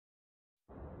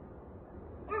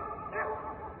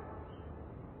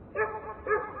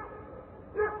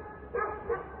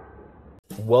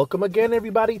Welcome again,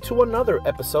 everybody, to another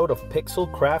episode of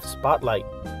Pixel Craft Spotlight.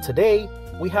 Today,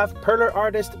 we have perler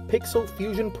artist Pixel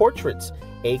Fusion Portraits,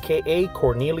 aka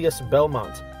Cornelius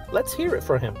Belmont. Let's hear it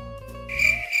from him.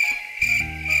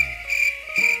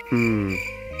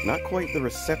 Not quite the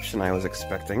reception I was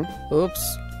expecting.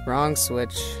 Oops, wrong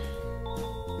switch.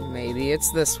 Maybe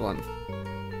it's this one.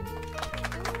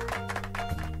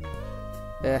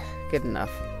 Good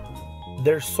enough.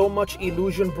 There's so much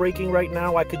illusion breaking right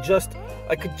now, I could just...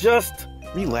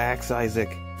 Relax, Isaac.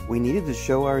 We needed to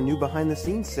show our new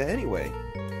behind-the-scenes set anyway.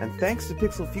 And thanks to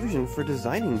Pixel Fusion for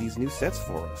designing these new sets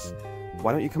for us.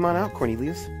 Why don't you come on out,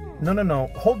 Cornelius? No.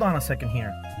 Hold on a second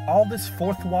here. All this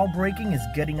fourth wall breaking is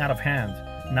getting out of hand.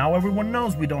 Now everyone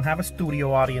knows we don't have a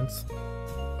studio audience.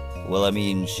 Well, I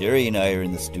mean, Sherry and I are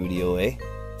in the studio, eh?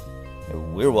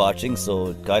 We're watching,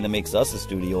 so it kind of makes us a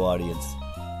studio audience.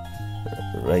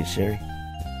 Right, Sherry?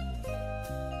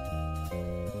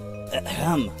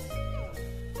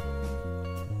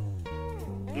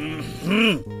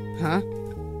 Huh?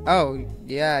 Oh,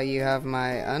 yeah, you have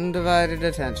my undivided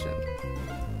attention.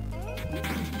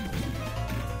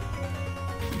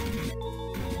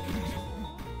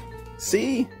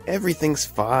 See? Everything's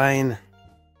fine.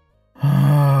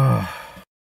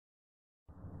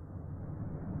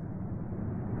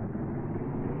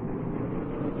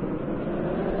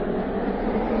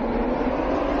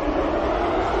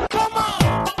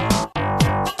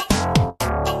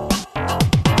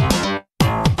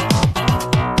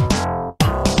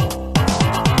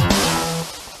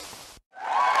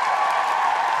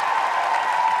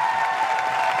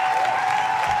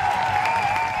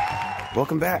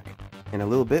 Welcome back. In a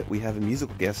little bit, we have a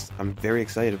musical guest I'm very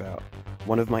excited about.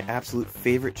 One of my absolute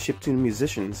favorite chiptune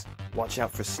musicians. Watch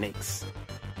out for snakes.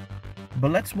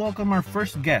 But let's welcome our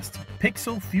first guest,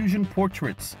 Pixel Fusion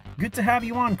Portraits. Good to have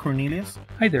you on, Cornelius.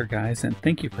 Hi there, guys, and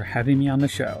thank you for having me on the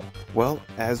show. Well,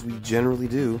 as we generally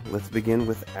do, let's begin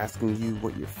with asking you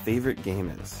what your favorite game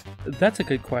is. That's a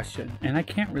good question, and I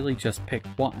can't really just pick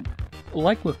one.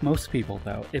 Like with most people,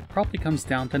 though, it probably comes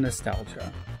down to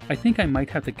nostalgia. I think I might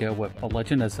have to go with A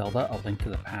Legend of Zelda: A Link to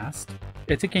the Past.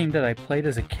 It's a game that I played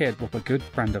as a kid with a good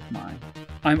friend of mine.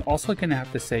 I'm also gonna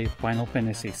have to say Final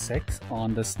Fantasy VI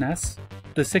on the SNES.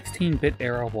 The 16-bit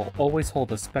era will always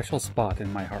hold a special spot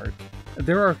in my heart.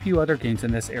 There are a few other games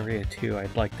in this area too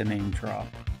I'd like to name drop.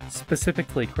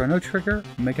 Specifically Chrono Trigger,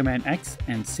 Mega Man X,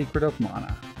 and Secret of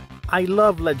Mana. I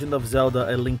love Legend of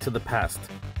Zelda: A Link to the Past.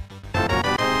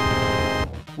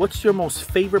 What's your most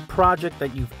favorite project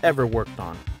that you've ever worked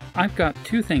on? I've got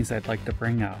two things I'd like to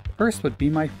bring up. First would be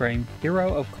my frame,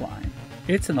 Hero of Climb.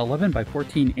 It's an 11 by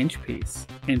 14 inch piece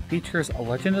and features A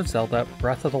Legend of Zelda: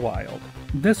 Breath of the Wild.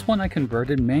 This one I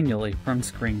converted manually from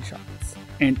screenshots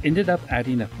and ended up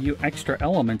adding a few extra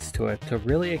elements to it to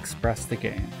really express the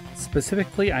game.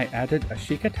 Specifically, I added a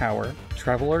Sheikah Tower,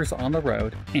 Travelers on the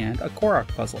Road, and a Korok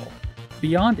puzzle.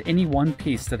 Beyond any one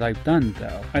piece that I've done,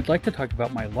 though, I'd like to talk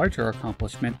about my larger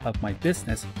accomplishment of my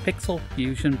business, Pixel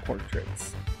Fusion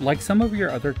Portraits. Like some of your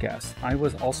other guests, I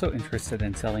was also interested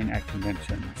in selling at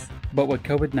conventions. But with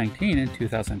COVID-19 in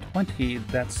 2020,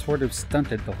 that sort of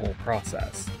stunted the whole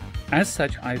process. As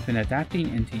such, I've been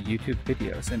adapting into YouTube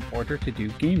videos in order to do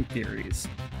game theories.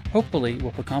 Hopefully,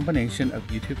 with a combination of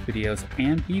YouTube videos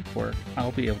and beadwork,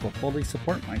 I'll be able to fully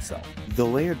support myself. The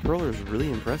layered perlers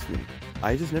really impressed me.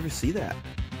 I just never see that.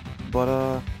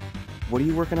 But, what are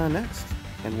you working on next?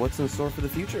 And what's in store for the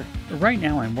future? Right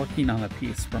now I'm working on a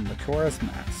piece from Majora's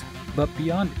Mask, but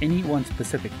beyond any one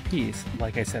specific piece,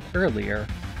 like I said earlier,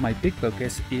 my big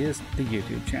focus is the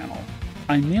YouTube channel.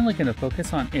 I'm mainly going to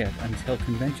focus on it until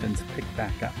conventions pick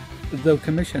back up, though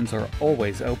commissions are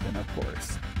always open, of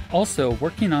course. Also,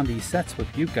 working on these sets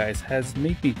with you guys has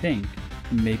made me think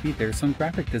maybe there's some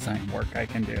graphic design work I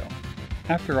can do.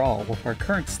 After all, with our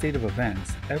current state of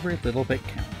events, every little bit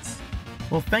counts.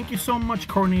 Well, thank you so much,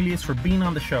 Cornelius, for being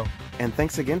on the show. And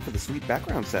thanks again for the sweet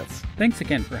background sets. Thanks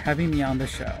again for having me on the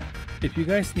show. If you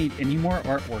guys need any more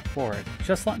artwork for it,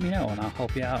 just let me know and I'll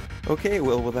help you out. Okay,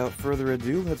 well, without further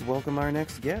ado, let's welcome our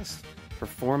next guest.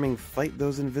 Performing Fight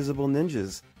Those Invisible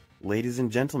Ninjas. Ladies and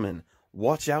gentlemen,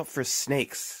 watch out for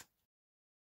snakes.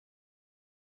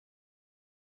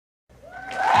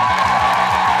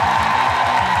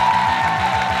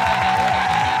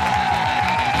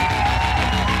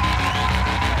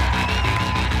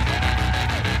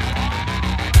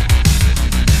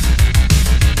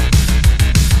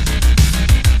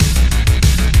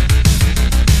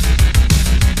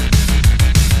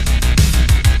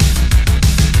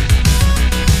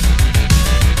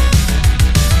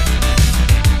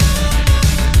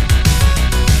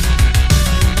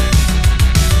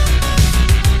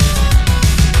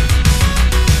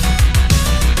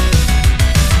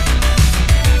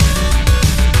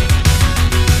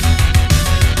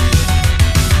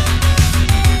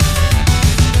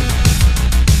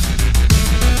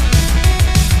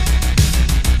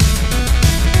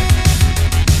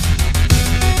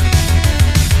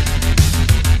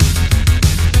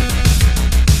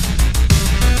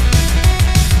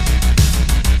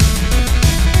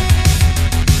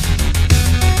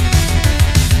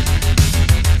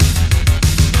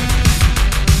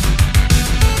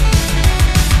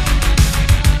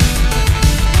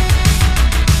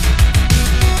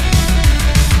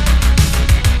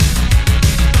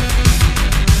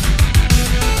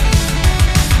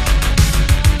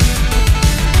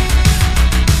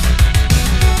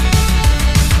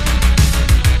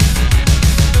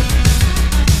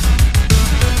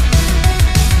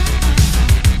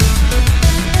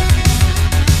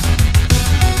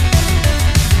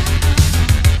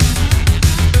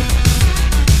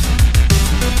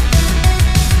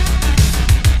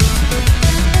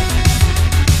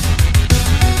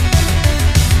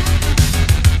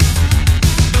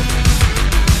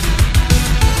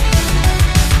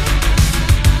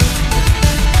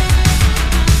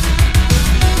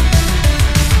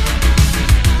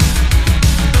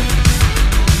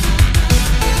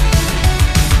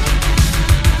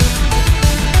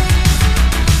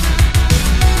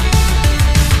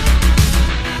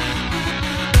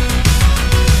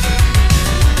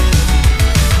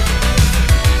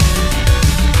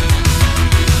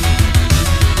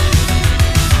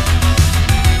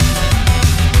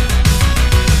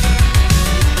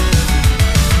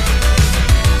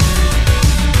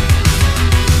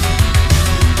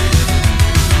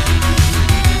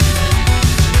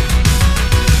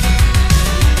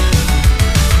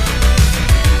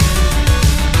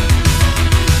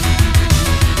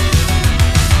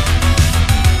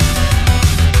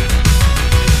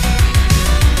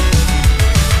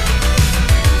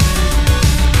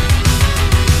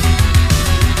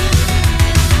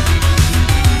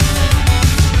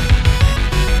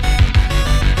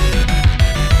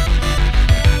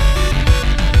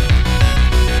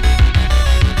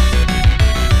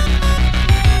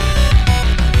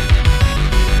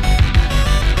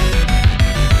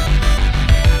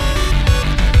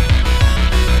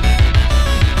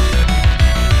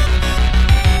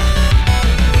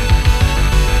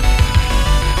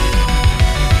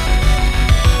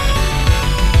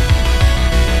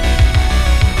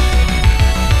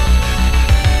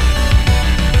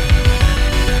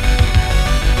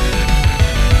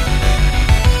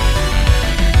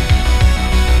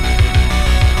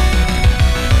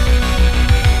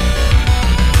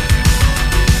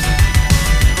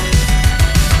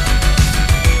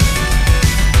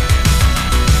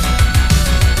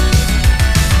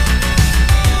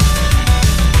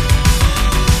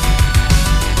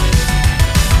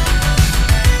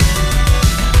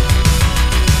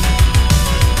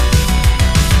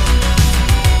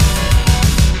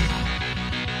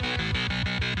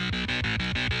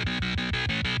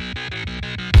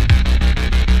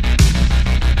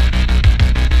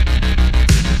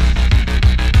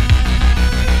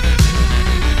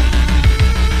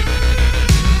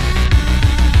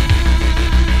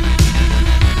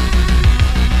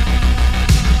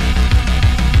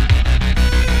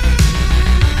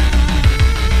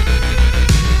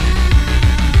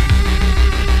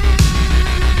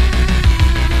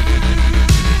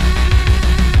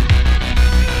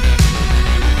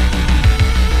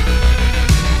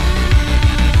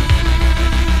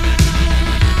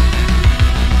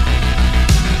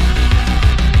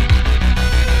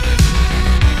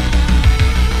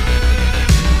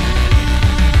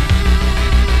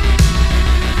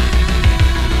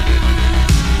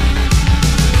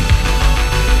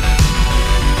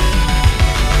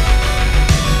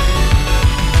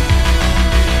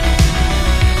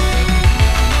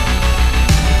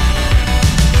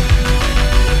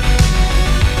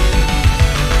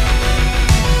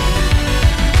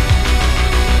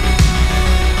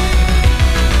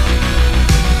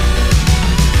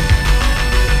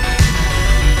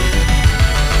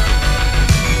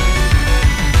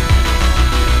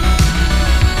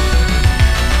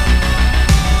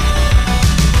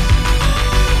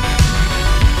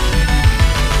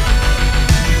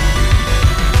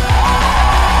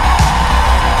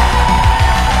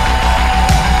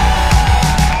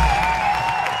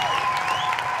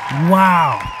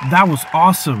 Wow, that was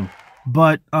awesome.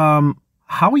 But,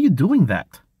 how are you doing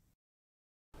that?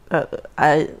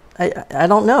 I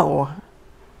don't know.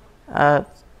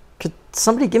 Could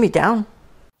somebody get me down?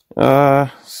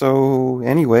 So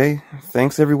anyway,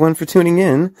 thanks everyone for tuning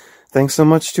in. Thanks so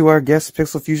much to our guest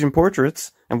Pixel Fusion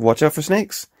Portraits, and watch out for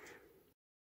snakes.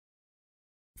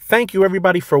 Thank you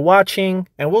everybody for watching,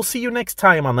 and we'll see you next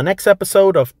time on the next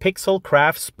episode of Pixel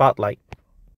Craft Spotlight.